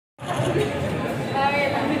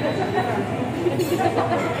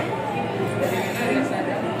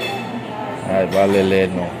Ahí va el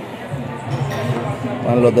Eleno.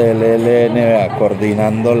 Van los del ELN, vea,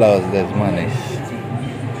 coordinando los desmanes.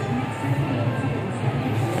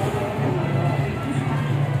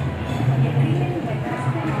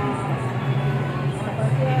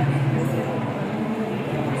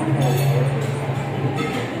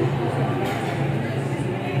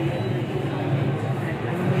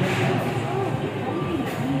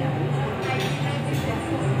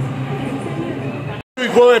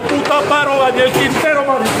 Hijo de puta paro, Daniel Quintero,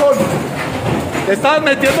 maricón. Te estabas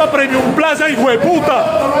metiendo a Premium Plaza, hijo de puta.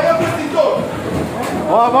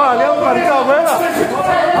 Vamos a darle afuera, afuera.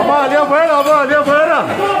 Vamos a darle afuera, vamos a darle afuera.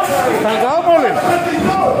 Salgámosle.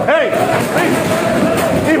 Hey, hey.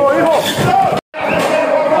 Hijo.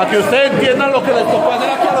 Para que ustedes entiendan lo que les tocó hacer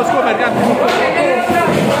aquí a los comerciantes.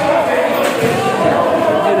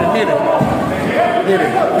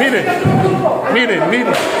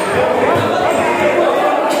 Miren.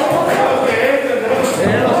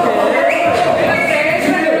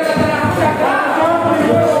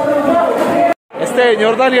 Este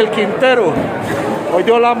señor Daniel Quintero hoy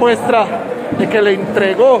dio la muestra de que le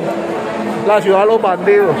entregó la ciudad a los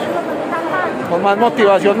bandidos. Con más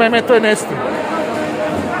motivación me meto en esto.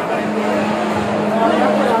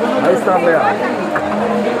 Ahí están, vean.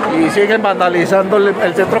 Y siguen vandalizando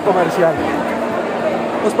el centro comercial.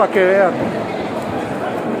 Pues para que vean.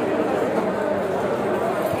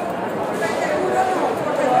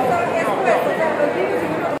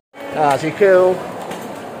 Así quedó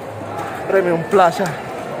Premium Plaza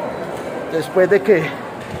después de que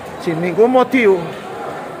sin ningún motivo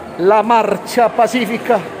la marcha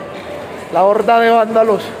pacífica, la horda de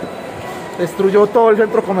vándalos destruyó todo el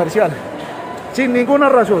centro comercial sin ninguna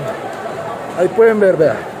razón. Ahí pueden ver,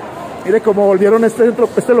 vean, mire cómo volvieron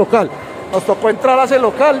este local. Nos tocó entrar a ese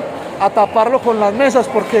local a taparlo con las mesas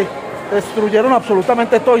porque destruyeron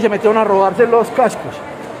absolutamente todo y se metieron a robarse los cascos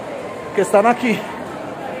que están aquí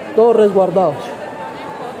todos resguardados.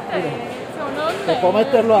 Miren. Tocó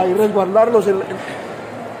meterlos ahí, resguardarlos en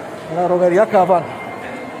la droguería Cafán.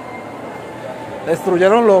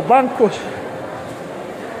 Destruyeron los bancos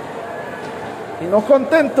y no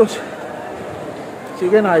contentos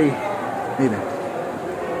siguen ahí.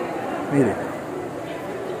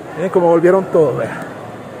 Miren cómo volvieron todo, vean.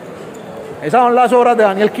 Esas son las obras de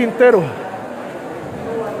Daniel Quintero.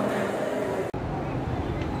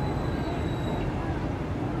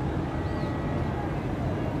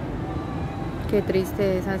 Qué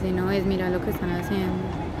tristeza, si no es, mira lo que están haciendo.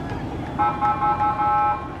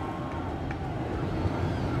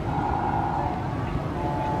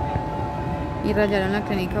 Y rayaron la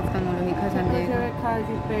clínica oftalmológica San Diego. No se ve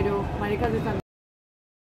casi, pero maricas están